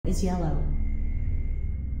is yellow.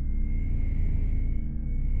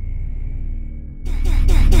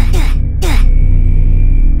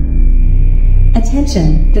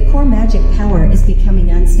 Attention, the core magic power is becoming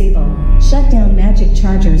unstable. Shut down magic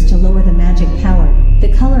chargers to lower the magic power.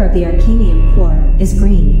 The color of the arcanium core is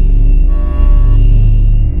green.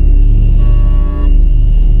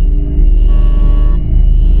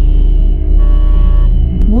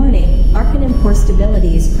 Warning, arcanum core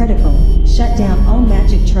stability is critical. Shut down all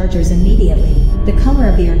magic chargers immediately. The color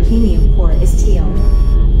of the arcanium core is teal.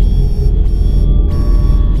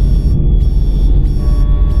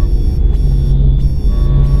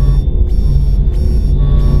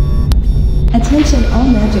 Attention all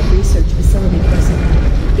magic research facility personnel.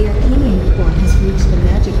 The arcanium core has reached the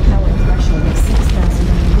magic power threshold of 6,000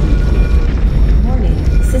 MB.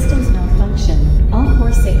 Warning, systems malfunction. All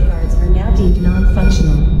core safeguards are now deemed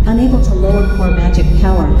non-functional. Unable to lower core magic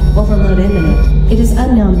power. Overload imminent. It is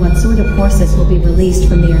unknown what sort of forces will be released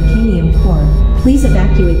from the arcanium core. Please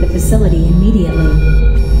evacuate the facility immediately.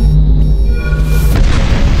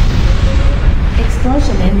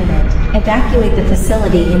 Explosion imminent. Evacuate the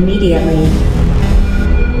facility immediately.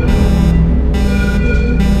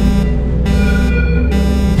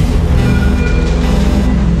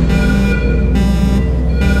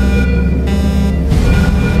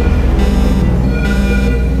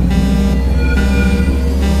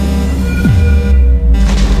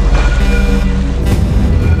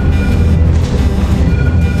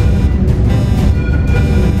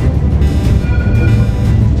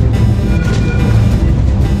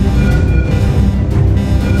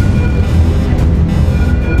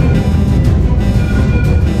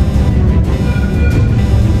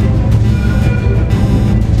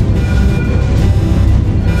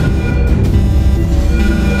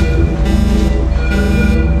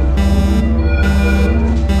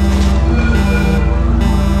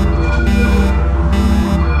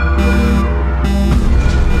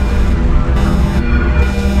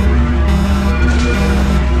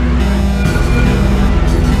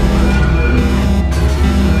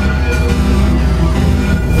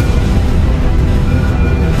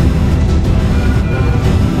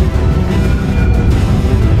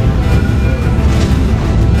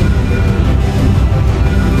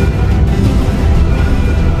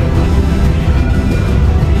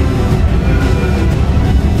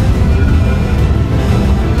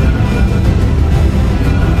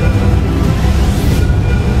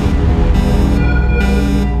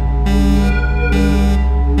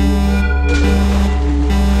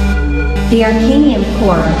 The arcanium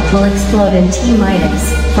core will explode in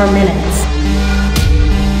T-minus 4 minutes.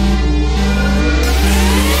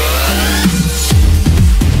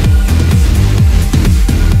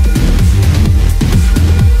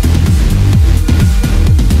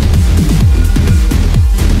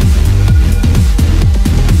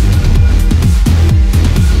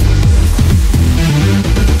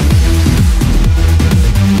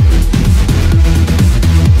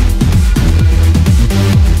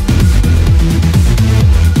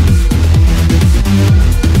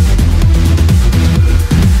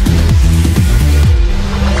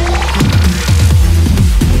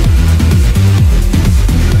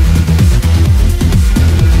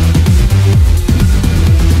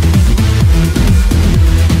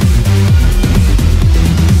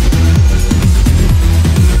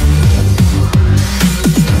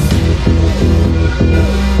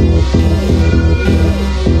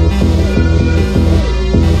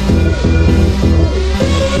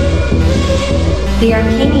 The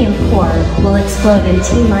arcanium core will explode in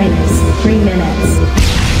T-minus 3 minutes.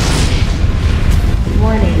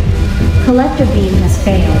 Warning. Collector beam has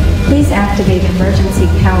failed. Please activate emergency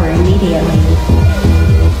power immediately.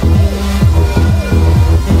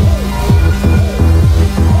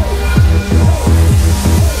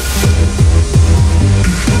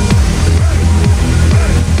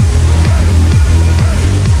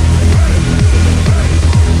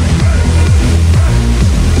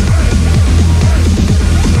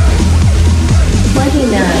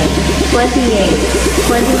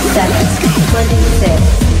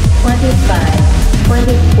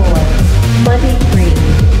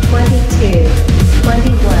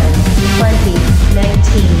 Twenty.